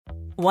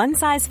One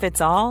size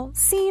fits all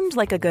seemed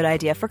like a good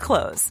idea for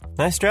clothes.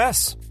 Nice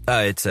dress.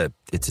 It's a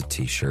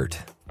t-shirt.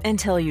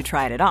 Until you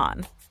tried it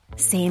on.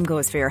 Same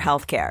goes for your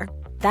healthcare.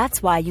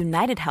 That's why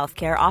United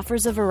Healthcare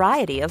offers a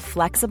variety of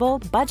flexible,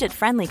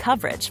 budget-friendly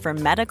coverage for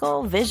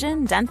medical,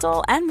 vision,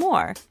 dental, and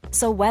more.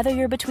 So whether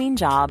you're between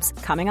jobs,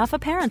 coming off a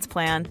parent's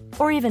plan,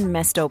 or even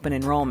missed open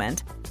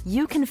enrollment,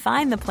 you can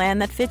find the plan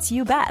that fits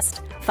you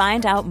best.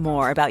 Find out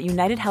more about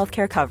United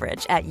Healthcare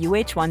coverage at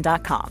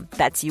uh1.com.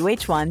 That's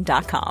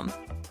uh1.com.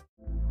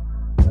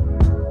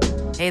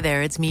 Hey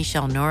there, it's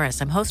Michelle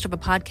Norris. I'm host of a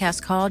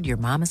podcast called Your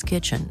Mama's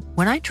Kitchen.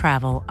 When I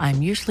travel,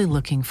 I'm usually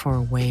looking for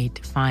a way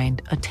to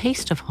find a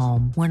taste of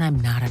home when I'm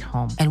not at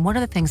home. And one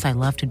of the things I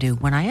love to do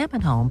when I am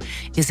at home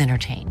is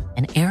entertain.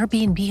 And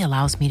Airbnb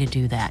allows me to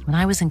do that. When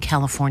I was in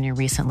California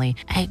recently,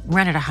 I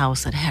rented a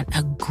house that had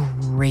a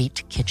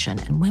great kitchen.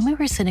 And when we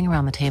were sitting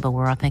around the table, we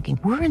were all thinking,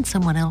 we're in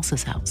someone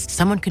else's house.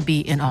 Someone could be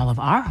in all of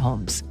our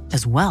homes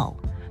as well.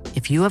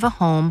 If you have a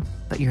home,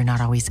 but you're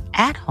not always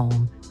at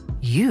home,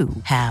 you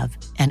have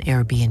an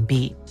Airbnb.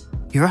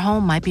 Your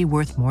home might be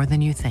worth more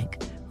than you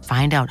think.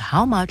 Find out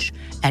how much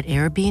at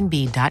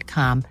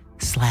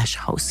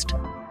airbnb.com/host. Down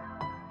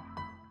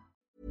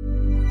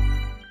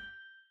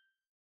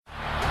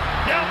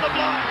the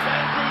block,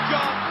 Andrew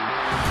John.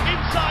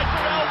 Inside for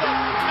Elba.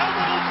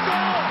 Elba will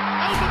score.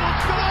 Elba will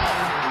score.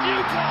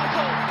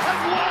 Newcastle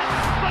have won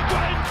the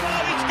grand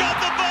final. He's got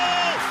the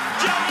ball.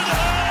 Jared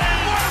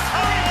Hayes.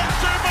 Oh,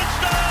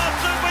 superstar,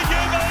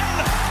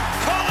 superhuman.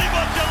 Collie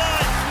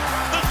Butterlight.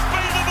 The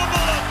speed of a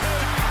bullet.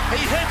 He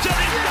hits it.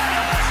 He's got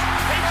it.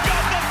 He's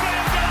got the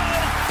field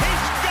goal.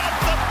 He's got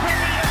the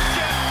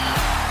premiership.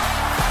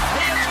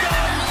 He has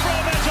gone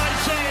from, as I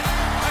said,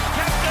 a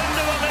captain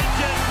to a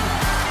legend,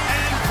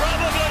 and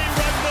probably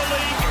rugby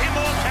league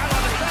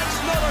immortality. That's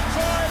not a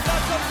try.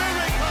 That's a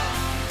miracle.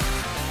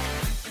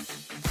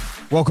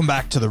 Welcome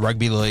back to the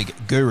Rugby League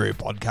Guru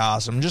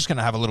podcast. I'm just going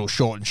to have a little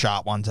short and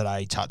sharp one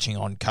today, touching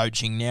on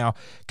coaching. Now,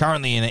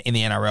 currently in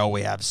the NRL,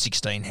 we have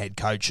 16 head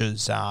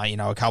coaches.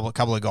 A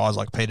couple of guys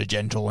like Peter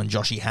Gentle and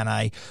Joshy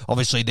Hannay.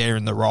 Obviously, they're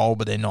in the role,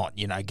 but they're not,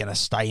 going to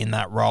stay in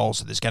that role.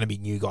 So there's going to be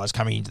new guys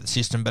coming into the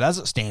system. But as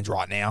it stands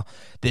right now,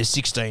 there's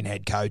 16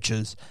 head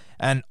coaches,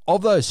 and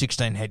of those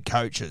 16 head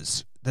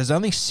coaches, there's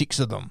only 6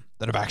 of them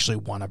that have actually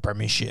won a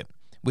premiership,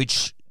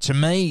 which to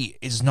me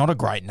is not a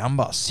great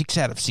number. 6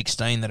 out of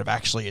 16 that have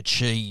actually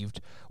achieved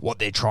what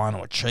they're trying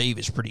to achieve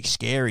is pretty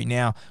scary.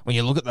 Now, when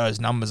you look at those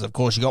numbers, of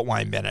course, you got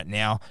Wayne Bennett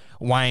now.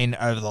 Wayne,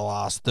 over the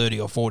last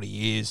 30 or 40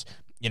 years,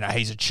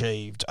 he's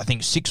achieved, I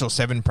think, 6 or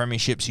 7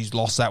 premierships. He's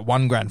lost that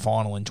one grand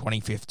final in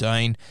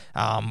 2015.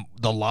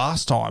 The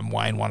last time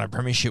Wayne won a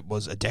premiership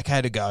was a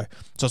decade ago.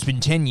 So it's been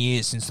 10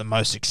 years since the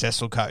most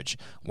successful coach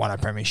won a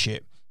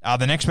premiership.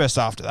 The next best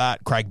after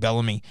that, Craig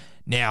Bellamy.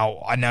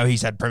 Now, I know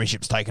he's had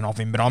premierships taken off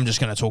him, but I'm just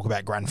going to talk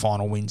about grand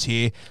final wins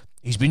here.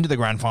 He's been to the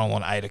grand final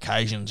on 8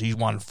 occasions. He's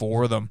won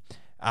 4 of them.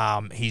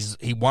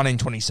 He won in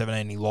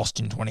 2017. He lost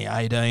in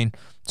 2018.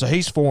 So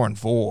he's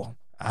 4-4.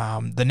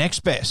 The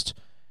next best,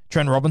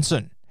 Trent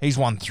Robinson. He's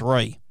won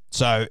 3.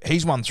 So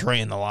he's won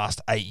 3 in the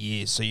last 8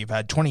 years. So you've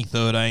had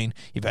 2013,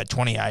 you've had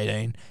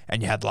 2018,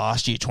 and you had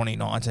last year,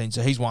 2019.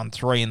 So he's won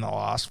 3 in the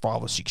last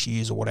 5 or 6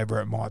 years or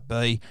whatever it might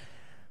be.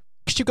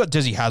 Because you've got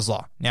Desi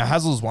Hasler. Now,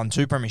 Hasler's won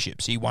 2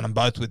 premierships. He won them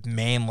both with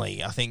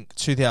Manly, I think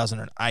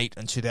 2008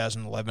 and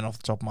 2011 off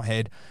the top of my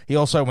head. He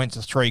also went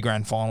to 3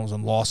 grand finals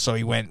and lost. So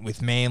he went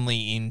with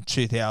Manly in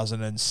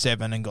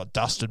 2007 and got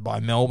dusted by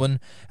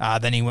Melbourne.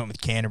 Then he went with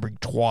Canterbury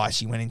twice.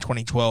 He went in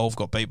 2012,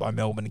 got beat by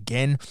Melbourne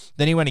again.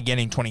 Then he went again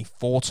in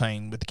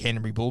 2014 with the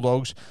Canterbury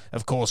Bulldogs,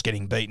 of course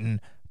getting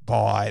beaten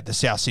by the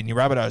South Sydney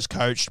Rabbitohs,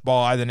 coached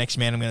by the next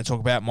man I'm going to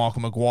talk about,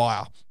 Michael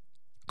Maguire.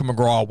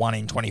 Maguire won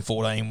in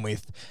 2014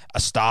 with a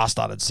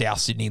star-studded South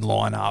Sydney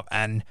lineup,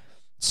 and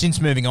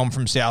since moving on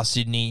from South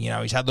Sydney,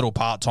 he's had little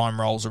part-time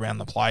roles around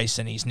the place,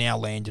 and he's now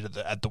landed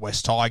at the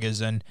West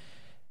Tigers, and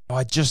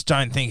I just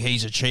don't think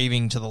he's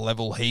achieving to the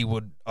level he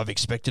would have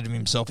expected of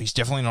himself. He's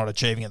definitely not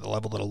achieving at the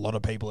level that a lot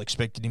of people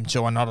expected him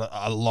to. I know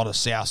a lot of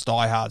South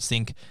diehards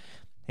think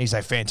he's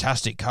a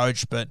fantastic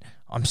coach, but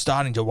I'm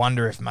starting to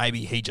wonder if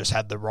maybe he just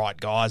had the right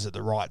guys at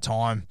the right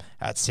time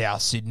at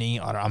South Sydney.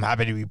 I'm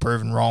happy to be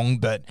proven wrong,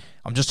 but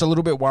I'm just a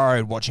little bit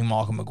worried watching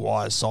Michael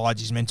Maguire's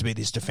sides. He's meant to be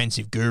this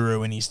defensive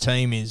guru, and his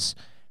team is,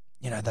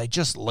 they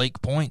just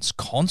leak points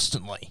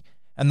constantly.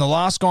 And the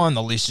last guy on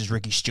the list is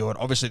Ricky Stewart,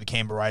 obviously the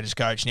Canberra Raiders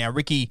coach. Now,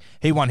 Ricky,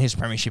 he won his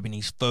premiership in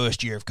his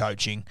first year of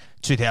coaching,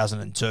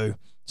 2002.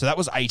 So that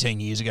was 18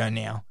 years ago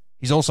now.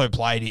 He's also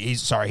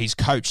he's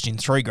coached in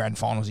 3 grand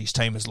finals his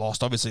team has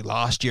lost, obviously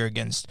last year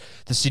against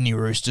the Sydney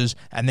Roosters,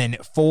 and then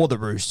for the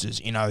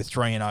Roosters in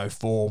 03 and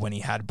 04 when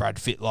he had Brad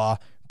Fittler,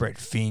 Brett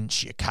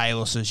Finch, your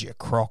Kalises, your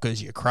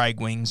Crockers, your Craig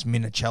Wings,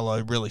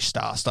 Minicello, really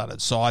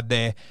star-studded side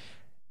there.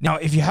 Now,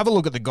 if you have a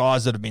look at the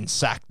guys that have been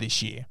sacked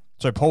this year,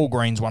 so Paul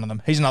Green's one of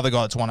them. He's another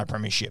guy that's won a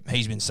premiership.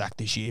 He's been sacked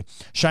this year.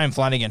 Shane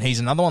Flanagan, he's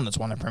another one that's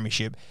won a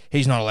premiership.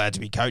 He's not allowed to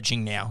be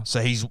coaching now,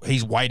 so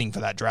he's waiting for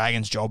that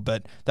Dragons job,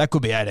 but that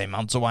could be 18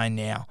 months away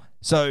now.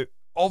 So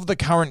of the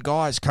current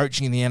guys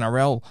coaching in the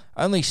NRL,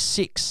 only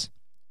 6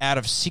 out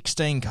of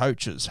 16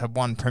 coaches have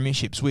won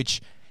premierships,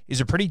 which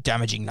is a pretty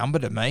damaging number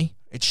to me.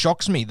 It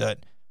shocks me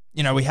that,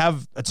 we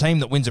have a team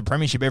that wins a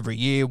premiership every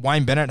year.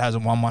 Wayne Bennett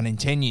hasn't won one in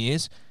 10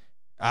 years.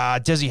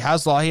 Desi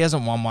Hasler, he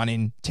hasn't won one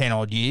in 10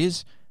 odd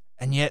years.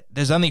 And yet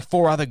there's only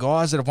 4 other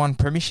guys that have won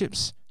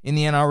premierships in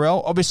the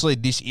NRL. Obviously,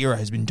 this era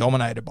has been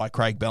dominated by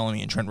Craig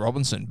Bellamy and Trent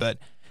Robinson, but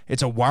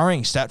it's a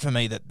worrying stat for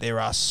me that there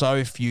are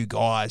so few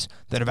guys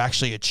that have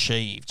actually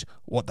achieved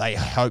what they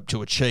hope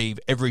to achieve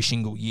every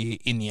single year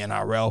in the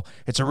NRL.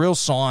 It's a real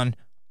sign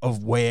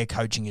of where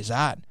coaching is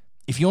at.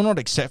 If you're not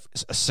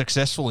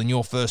successful in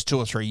your first 2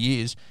 or 3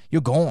 years,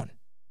 you're gone.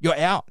 You're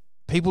out.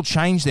 People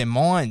change their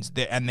minds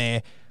and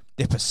their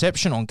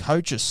perception on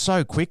coaches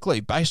so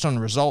quickly based on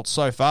results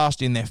so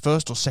fast in their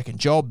first or second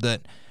job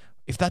that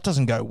if that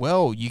doesn't go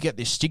well, you get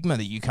this stigma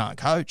that you can't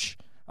coach.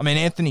 I mean,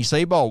 Anthony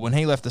Seibold, when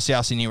he left the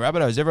South Sydney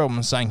Rabbitohs, everyone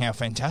was saying how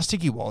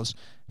fantastic he was.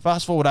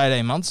 Fast forward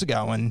 18 months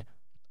ago, and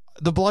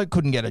the bloke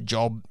couldn't get a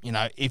job,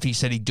 if he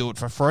said he'd do it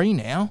for free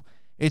now.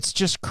 It's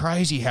just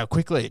crazy how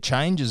quickly it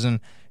changes,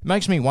 and it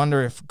makes me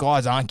wonder if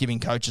guys aren't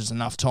giving coaches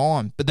enough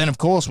time. But then, of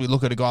course, we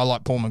look at a guy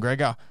like Paul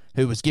McGregor,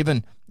 who was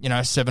given,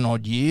 7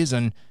 odd years,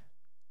 and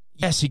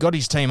yes, he got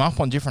his team up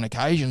on different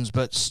occasions,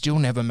 but still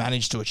never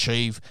managed to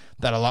achieve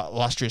that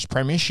illustrious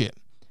premiership.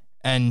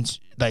 And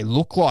they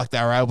look like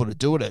they were able to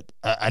do it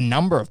at a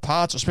number of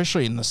parts,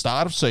 especially in the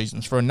start of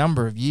seasons for a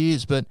number of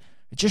years. But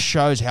it just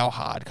shows how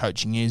hard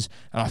coaching is.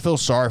 And I feel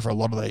sorry for a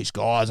lot of these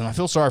guys, and I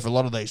feel sorry for a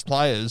lot of these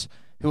players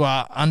who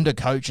are under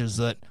coaches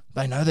that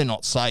they know they're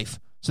not safe.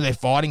 So they're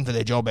fighting for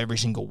their job every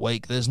single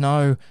week. There's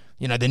no,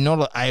 they're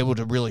not able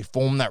to really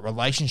form that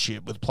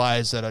relationship with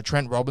players that are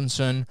Trent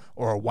Robinson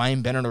or a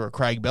Wayne Bennett or a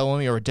Craig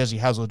Bellamy or a Desi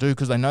Hasler do,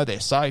 because they know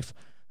they're safe.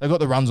 They've got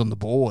the runs on the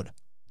board.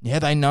 Yeah,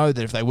 they know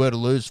that if they were to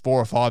lose 4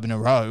 or 5 in a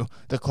row,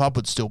 the club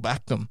would still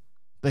back them.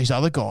 These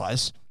other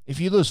guys, if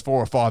you lose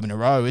 4 or 5 in a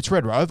row, it's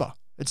Red Rover.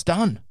 It's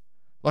done.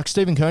 Like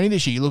Stephen Kearney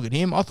this year, you look at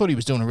him, I thought he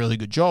was doing a really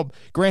good job.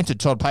 Granted,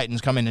 Todd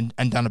Payton's come in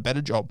and done a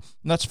better job,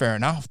 and that's fair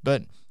enough,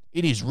 but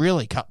it is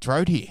really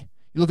cutthroat here.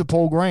 You look at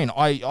Paul Green,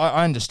 I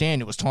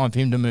understand it was time for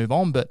him to move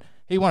on, but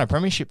he won a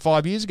premiership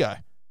 5 years ago.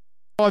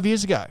 5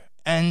 years ago.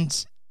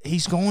 And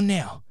he's gone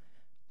now.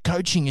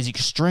 Coaching is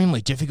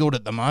extremely difficult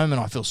at the moment.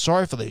 I feel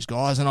sorry for these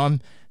guys, and I'm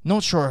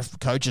not sure if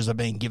coaches are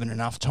being given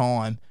enough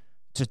time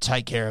to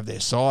take care of their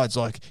sides.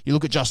 Like, you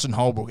look at Justin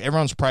Holbrook,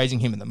 everyone's praising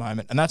him at the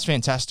moment, and that's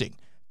fantastic.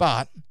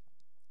 But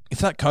if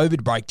that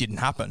COVID break didn't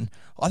happen,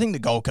 I think the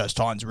Gold Coast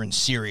Titans were in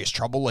serious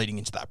trouble leading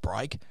into that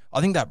break.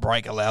 I think that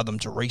break allowed them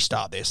to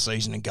restart their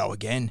season and go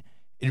again.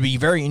 It'd be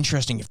very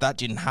interesting if that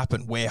didn't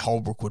happen, where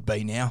Holbrook would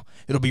be now.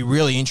 It'll be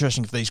really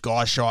interesting if these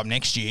guys show up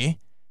next year,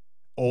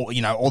 or,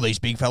 all these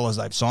big fellas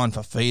they've signed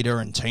for Feeder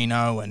and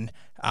Tino and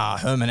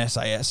Herman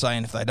Sasa,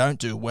 and if they don't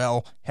do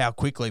well, how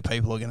quickly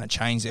people are going to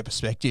change their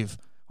perspective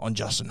on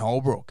Justin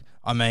Holbrook.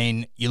 I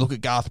mean, you look at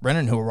Garth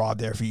Brennan, who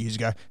arrived there a few years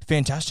ago.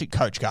 Fantastic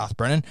coach, Garth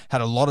Brennan.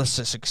 Had a lot of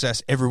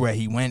success everywhere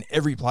he went.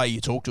 Every player you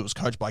talk to was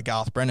coached by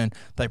Garth Brennan.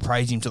 They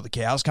praised him till the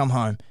cows come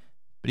home.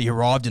 But he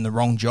arrived in the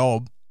wrong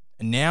job,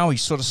 and now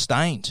he's sort of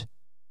stained.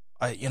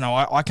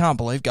 I can't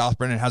believe Garth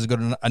Brennan hasn't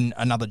got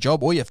another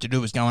job. All you have to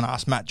do is go and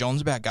ask Matt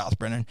Johns about Garth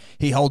Brennan.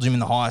 He holds him in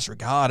the highest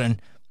regard, and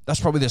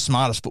that's probably the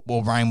smartest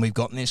football brain we've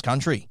got in this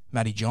country,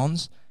 Matty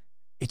Johns.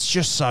 It's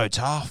just so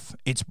tough.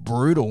 It's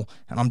brutal,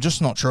 and I'm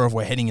just not sure if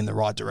we're heading in the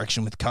right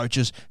direction with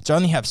coaches. To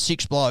only have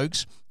 6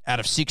 blokes out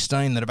of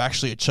 16 that have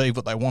actually achieved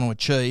what they want to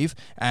achieve,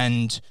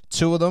 and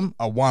 2 of them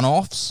are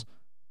one-offs.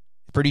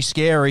 Pretty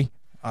scary.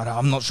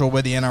 I'm not sure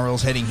where the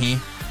NRL's heading here.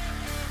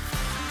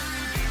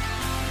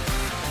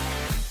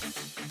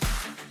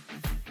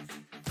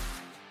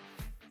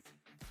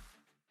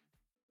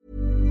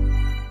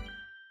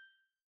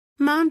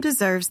 Mom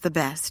deserves the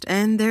best,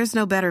 and there's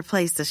no better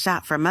place to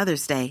shop for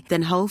Mother's Day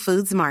than Whole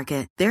Foods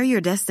Market. They're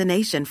your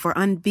destination for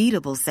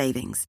unbeatable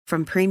savings,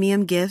 from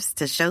premium gifts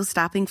to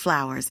show-stopping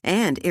flowers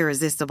and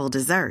irresistible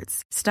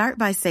desserts. Start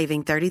by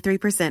saving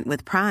 33%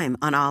 with Prime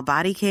on all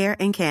body care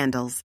and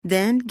candles.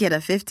 Then get a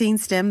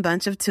 15-stem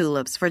bunch of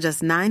tulips for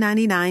just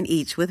 $9.99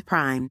 each with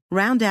Prime.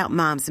 Round out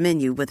Mom's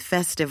menu with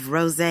festive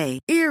rosé,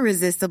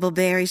 irresistible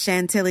berry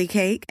chantilly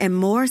cake, and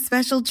more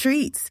special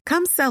treats.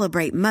 Come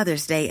celebrate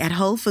Mother's Day at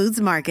Whole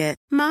Foods Market.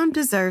 Mom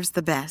deserves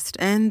the best,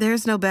 and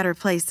there's no better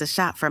place to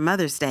shop for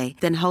Mother's Day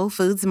than Whole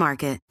Foods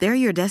Market. They're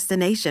your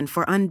destination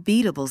for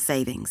unbeatable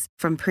savings,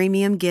 from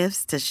premium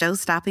gifts to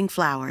show-stopping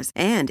flowers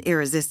and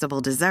irresistible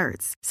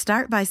desserts.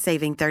 Start by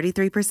saving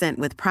 33%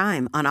 with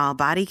Prime on all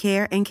body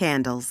care and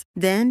candles.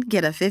 Then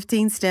get a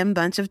 15-stem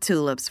bunch of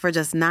tulips for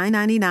just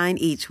 $9.99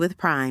 each with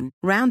Prime.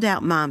 Round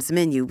out Mom's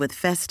menu with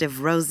festive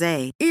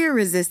rosé,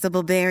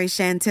 irresistible berry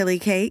chantilly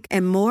cake,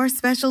 and more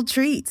special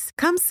treats.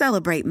 Come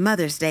celebrate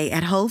Mother's Day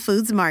at Whole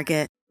Foods Market.